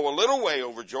will go a little way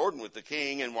over Jordan with the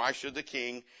king, and why should the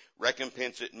king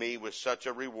recompense it me with such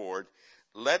a reward?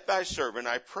 Let thy servant,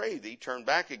 I pray thee, turn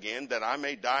back again, that I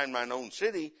may die in mine own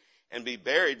city, and be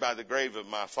buried by the grave of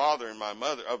my father and my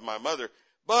mother.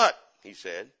 But, he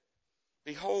said,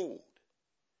 behold,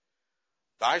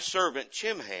 thy servant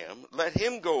Chimham, let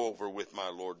him go over with my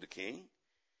lord the king,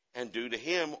 and do to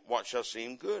him what shall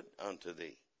seem good unto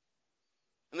thee.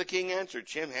 And the king answered,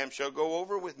 Chimham shall go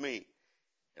over with me,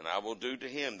 and I will do to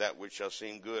him that which shall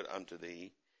seem good unto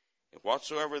thee. And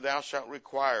whatsoever thou shalt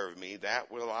require of me,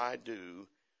 that will I do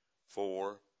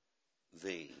for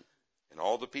thee. And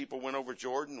all the people went over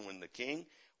Jordan. When the king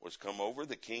was come over,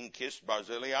 the king kissed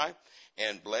Barzillai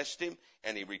and blessed him,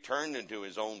 and he returned into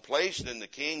his own place. Then the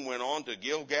king went on to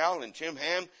Gilgal, and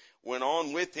Chimham went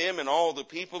on with him, and all the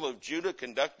people of Judah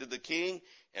conducted the king,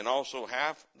 and also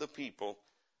half the people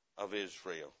of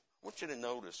Israel. I want you to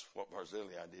notice what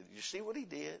Barzillai did. You see what he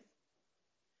did?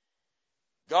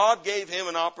 God gave him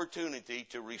an opportunity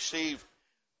to receive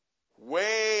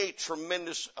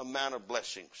tremendous amount of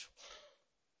blessings.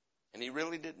 And he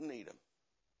really didn't need them.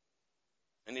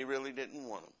 And he really didn't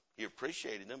want them. He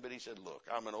appreciated them, but he said, look,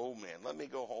 I'm an old man. Let me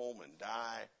go home and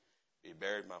die, be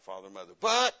buried with my father and mother.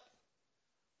 But,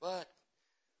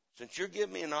 since you're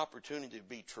giving me an opportunity to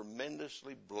be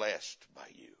tremendously blessed by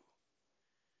you,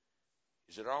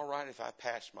 is it all right if I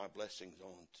pass my blessings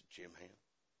on to Chimham?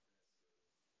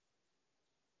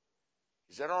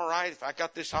 Is that all right if I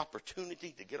got this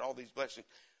opportunity to get all these blessings?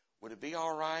 Would it be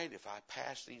all right if I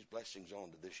pass these blessings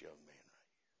on to this young man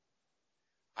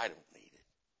right here? I don't need it.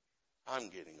 I'm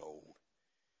getting old.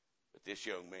 But this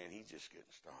young man, he's just getting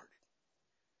started.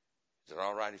 Is it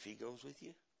all right if he goes with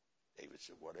you? David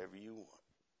said, whatever you want.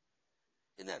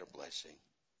 Isn't that a blessing?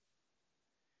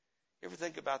 You ever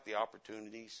think about the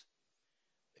opportunities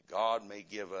that God may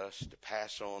give us to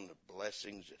pass on the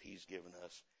blessings that He's given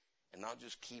us and not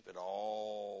just keep it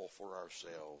all for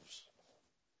ourselves,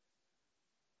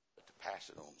 but to pass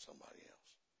it on to somebody else?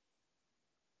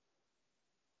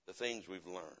 The things we've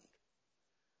learned,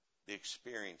 the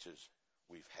experiences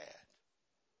we've had,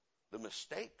 the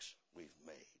mistakes we've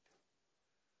made.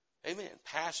 Amen.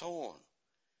 Pass on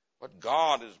what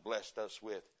God has blessed us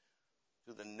with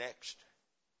to the next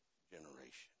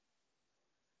generation.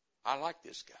 I like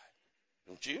this guy.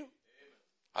 Don't you?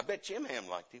 I bet Jim Ham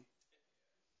liked him.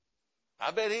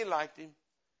 I bet he liked him.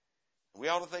 We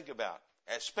ought to think about,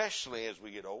 especially as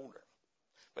we get older.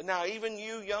 But now even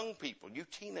you young people, you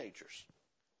teenagers,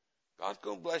 God's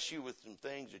going to bless you with some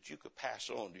things that you could pass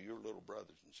on to your little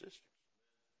brothers and sisters.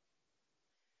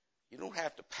 You don't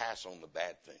have to pass on the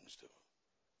bad things to them.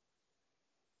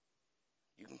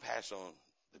 You can pass on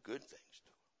the good things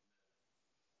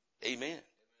to them. Amen.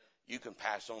 You can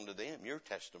pass on to them your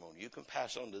testimony. You can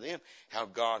pass on to them how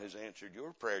God has answered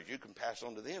your prayers. You can pass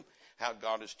on to them how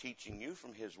God is teaching you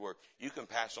from His Word. You can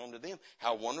pass on to them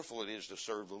how wonderful it is to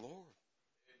serve the Lord.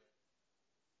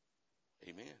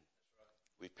 Amen.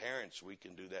 We parents, we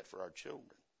can do that for our children,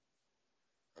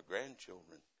 our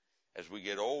grandchildren. As we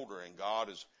get older and God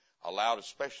has allowed,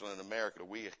 especially in America,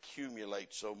 we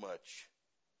accumulate so much.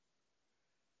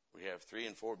 We have 3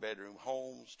 and 4 bedroom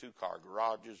homes, 2-car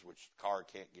garages, which the car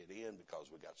can't get in because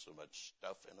we got so much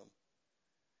stuff in them.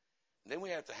 And then we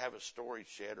have to have a storage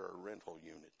shed or a rental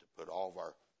unit to put all of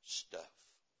our stuff,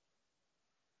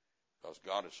 because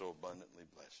God has so abundantly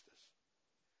blessed us.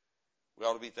 We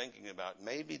ought to be thinking about,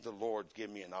 maybe the Lord's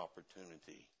given me an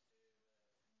opportunity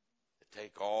to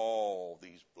take all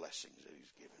these blessings that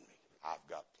He's given me, I've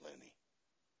got plenty,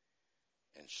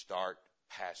 and start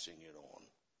passing it on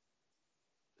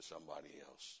to somebody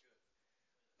else.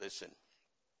 Listen,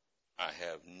 I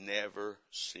have never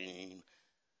seen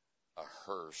a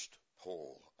hearse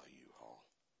pull a U-Haul.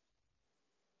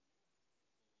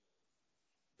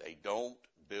 They don't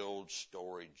build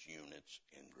storage units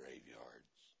in graveyards.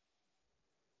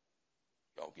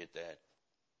 Y'all get that?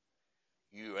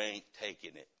 You ain't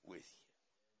taking it with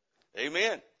you.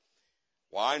 Amen.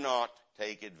 Why not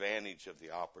take advantage of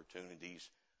the opportunities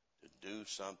to do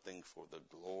something for the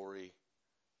glory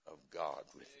of God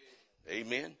with it?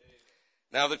 Amen.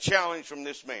 Now the challenge from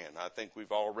this man, I think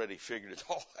we've already figured it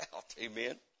all out.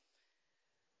 Amen.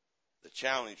 The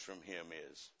challenge from him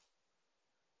is,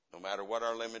 no matter what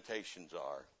our limitations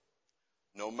are,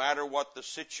 no matter what the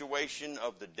situation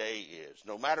of the day is,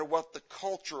 no matter what the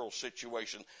cultural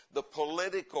situation, the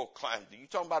political climate. Are you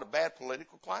talking about a bad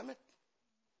political climate?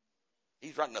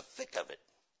 He's right in the thick of it.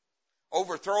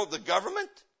 Overthrow the government?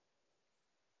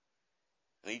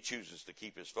 And he chooses to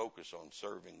keep his focus on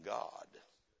serving God.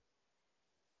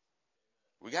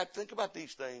 We got to think about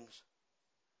these things.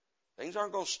 Things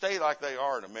aren't going to stay like they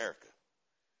are in America.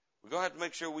 We're going to have to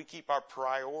make sure we keep our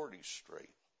priorities straight.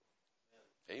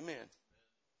 Amen.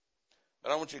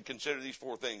 But I want you to consider these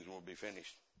 4 things and we'll be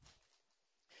finished.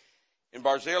 In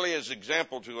Barzillai's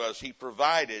example to us, he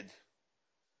provided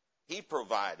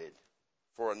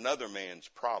for another man's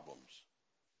problems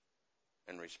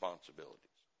and responsibilities.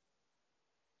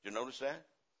 Did you notice that?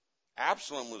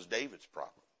 Absalom was David's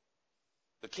problem.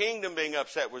 The kingdom being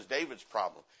upset was David's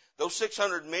problem. Those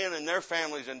 600 men and their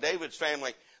families and David's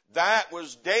family, that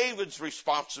was David's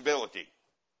responsibility.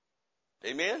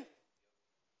 Amen?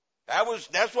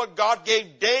 That's what God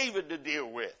gave David to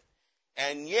deal with.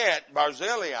 And yet,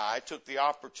 Barzillai took the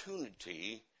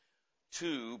opportunity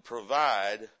to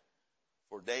provide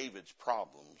for David's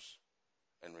problems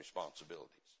and responsibilities.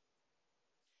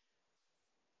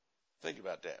 Think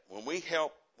about that. When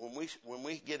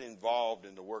we get involved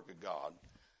in the work of God,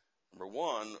 number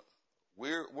one,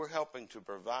 we're helping to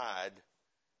provide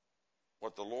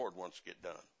what the Lord wants to get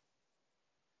done.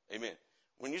 Amen.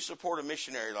 When you support a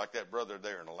missionary like that brother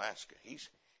there in Alaska,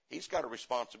 he's got a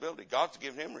responsibility. God's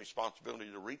given him a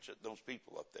responsibility to reach those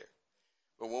people up there.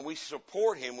 But when we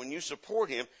support him, when you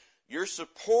support him, you're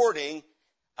supporting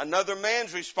another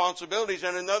man's responsibilities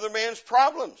and another man's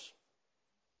problems.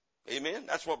 Amen.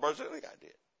 That's what Barzillai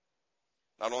did.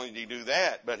 Not only did he do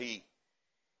that, but he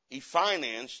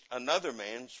financed another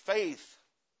man's faith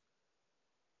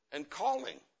and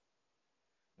calling.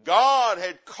 God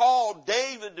had called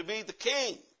David to be the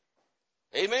king.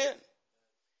 Amen.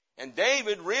 And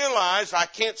David realized, I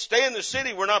can't stay in the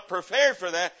city. We're not prepared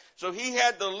for that. So he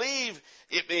had to leave.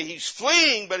 He's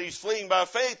fleeing, but he's fleeing by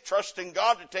faith, trusting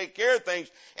God to take care of things.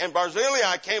 And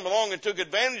Barzillai came along and took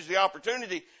advantage of the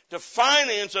opportunity to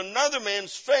finance another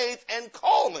man's faith and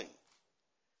calling.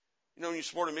 You know, when you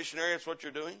support a missionary, that's what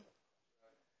you're doing.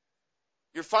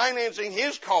 You're financing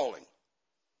his calling.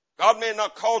 God may have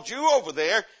not called you over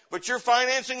there, but you're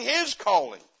financing his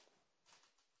calling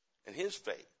and his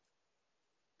faith.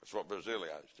 That's what Barzillai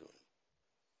is doing.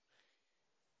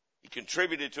 He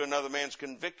contributed to another man's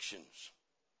convictions.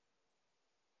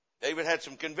 David had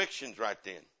some convictions right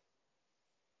then.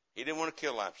 He didn't want to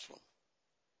kill Absalom.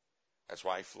 That's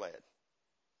why he fled.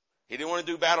 He didn't want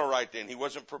to do battle right then. He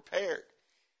wasn't prepared.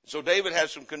 So David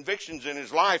has some convictions in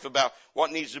his life about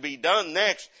what needs to be done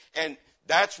next. And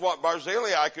that's what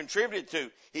Barzillai contributed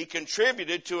to. He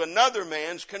contributed to another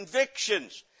man's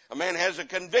convictions. A man has a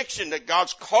conviction that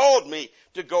God's called me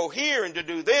to go here and to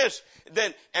do this.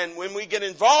 And when we get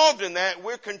involved in that,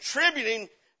 we're contributing.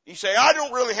 You say, I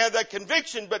don't really have that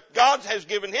conviction, but God has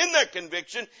given him that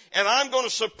conviction, and I'm going to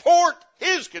support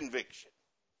his conviction.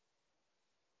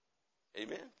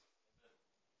 Amen.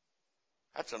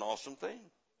 That's an awesome thing.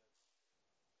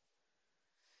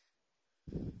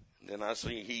 And then I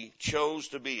see he chose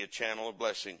to be a channel of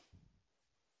blessing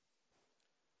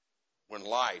when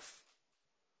life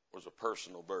was a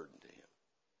personal burden to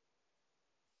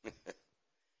him.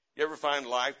 You ever find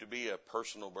life to be a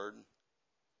personal burden?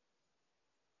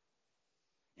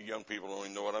 You young people don't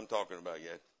even know what I'm talking about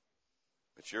yet.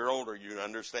 But you're older, you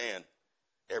understand.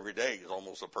 Every day is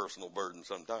almost a personal burden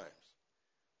sometimes.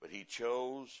 But he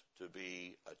chose to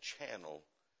be a channel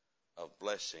of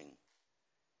blessing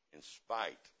in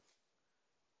spite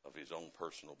of his own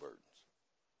personal burdens.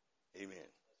 Amen.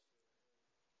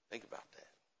 Think about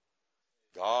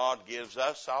that. God gives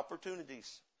us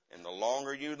opportunities. And the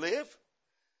longer you live,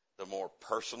 the more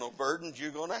personal burdens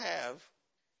you're going to have.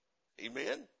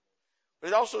 Amen. But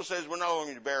it also says we're not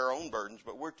only to bear our own burdens,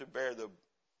 but we're to bear the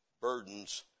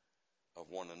burdens of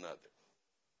one another.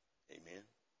 Amen.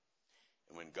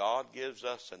 And when God gives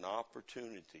us an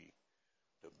opportunity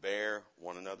to bear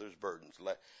one another's burdens,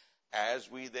 as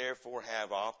we therefore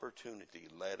have opportunity,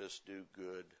 let us do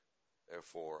good,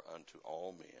 therefore, unto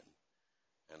all men,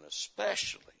 and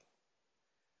especially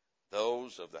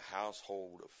those of the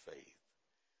household of faith.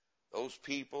 Those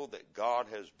people that God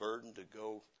has burdened to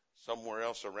go somewhere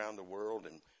else around the world,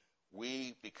 and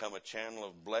we become a channel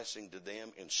of blessing to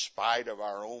them in spite of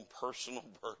our own personal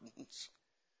burdens.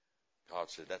 God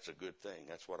said that's a good thing.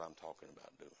 That's what I'm talking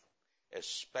about doing.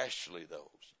 Especially those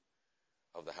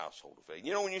of the household of faith.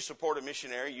 You know, when you support a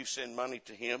missionary, you send money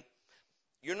to him,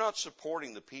 you're not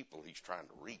supporting the people he's trying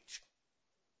to reach.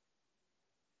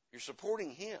 You're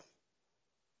supporting him.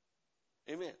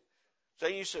 Amen.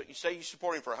 Say you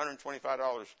support him for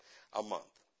 $125 a month.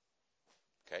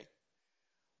 Okay?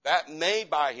 That may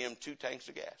buy him 2 tanks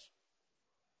of gas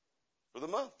for the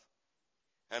month.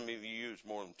 How many of you use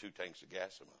more than 2 tanks of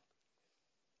gas a month?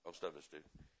 Most of us do.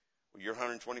 Well, you're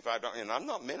 $125, and I'm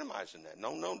not minimizing that.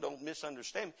 No, don't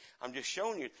misunderstand me. I'm just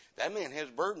showing you that man has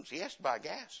burdens. He has to buy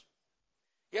gas.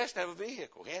 He has to have a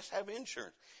vehicle. He has to have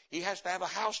insurance. He has to have a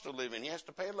house to live in. He has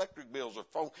to pay electric bills or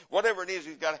phone, whatever it is.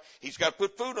 He's got to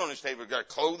put food on his table. He's got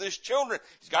to clothe his children.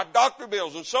 He's got doctor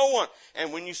bills and so on.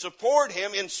 And when you support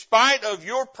him, in spite of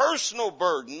your personal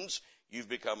burdens, you've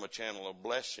become a channel of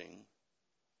blessing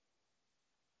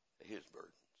to his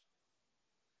burdens.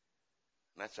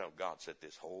 And that's how God set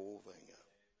this whole thing up.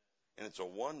 And it's a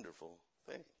wonderful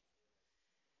thing.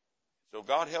 So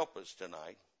God help us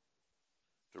tonight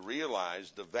to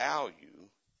realize the value,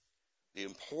 the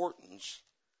importance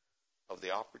of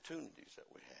the opportunities that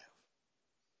we have.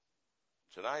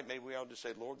 Tonight, maybe we ought to say,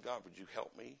 Lord God, would you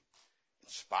help me in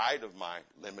spite of my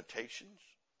limitations,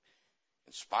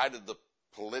 in spite of the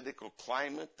political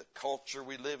climate, the culture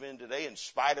we live in today, in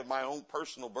spite of my own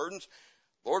personal burdens?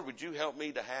 Lord, would you help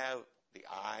me to have the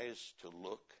eyes to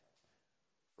look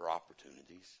for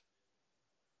opportunities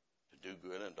to do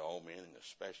good unto all men, and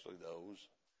especially those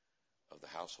of the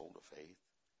household of faith.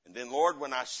 And then, Lord,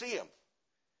 when I see them,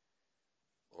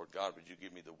 Lord God, would you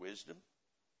give me the wisdom,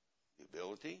 the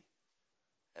ability,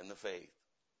 and the faith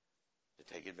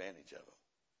to take advantage of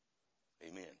them.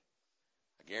 Amen.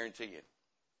 I guarantee you,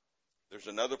 there's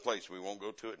another place. We won't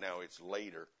go to it now. It's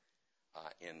later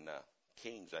in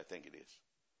Kings, I think it is,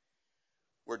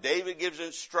 where David gives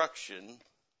instruction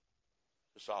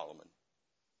to Solomon.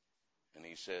 And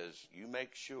he says, you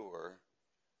make sure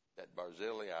that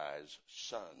Barzillai's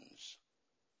sons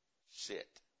sit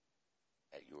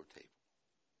at your table.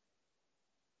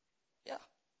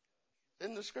 Yeah,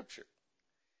 in the scripture.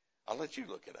 I'll let you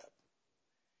look it up.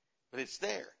 But it's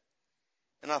there.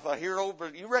 And I thought,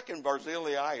 you reckon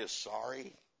Barzillai is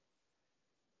sorry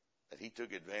that he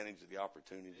took advantage of the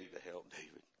opportunity to help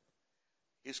David?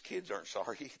 His kids aren't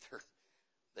sorry either.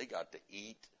 They got to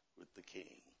eat with the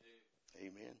king.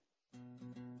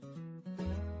 Amen.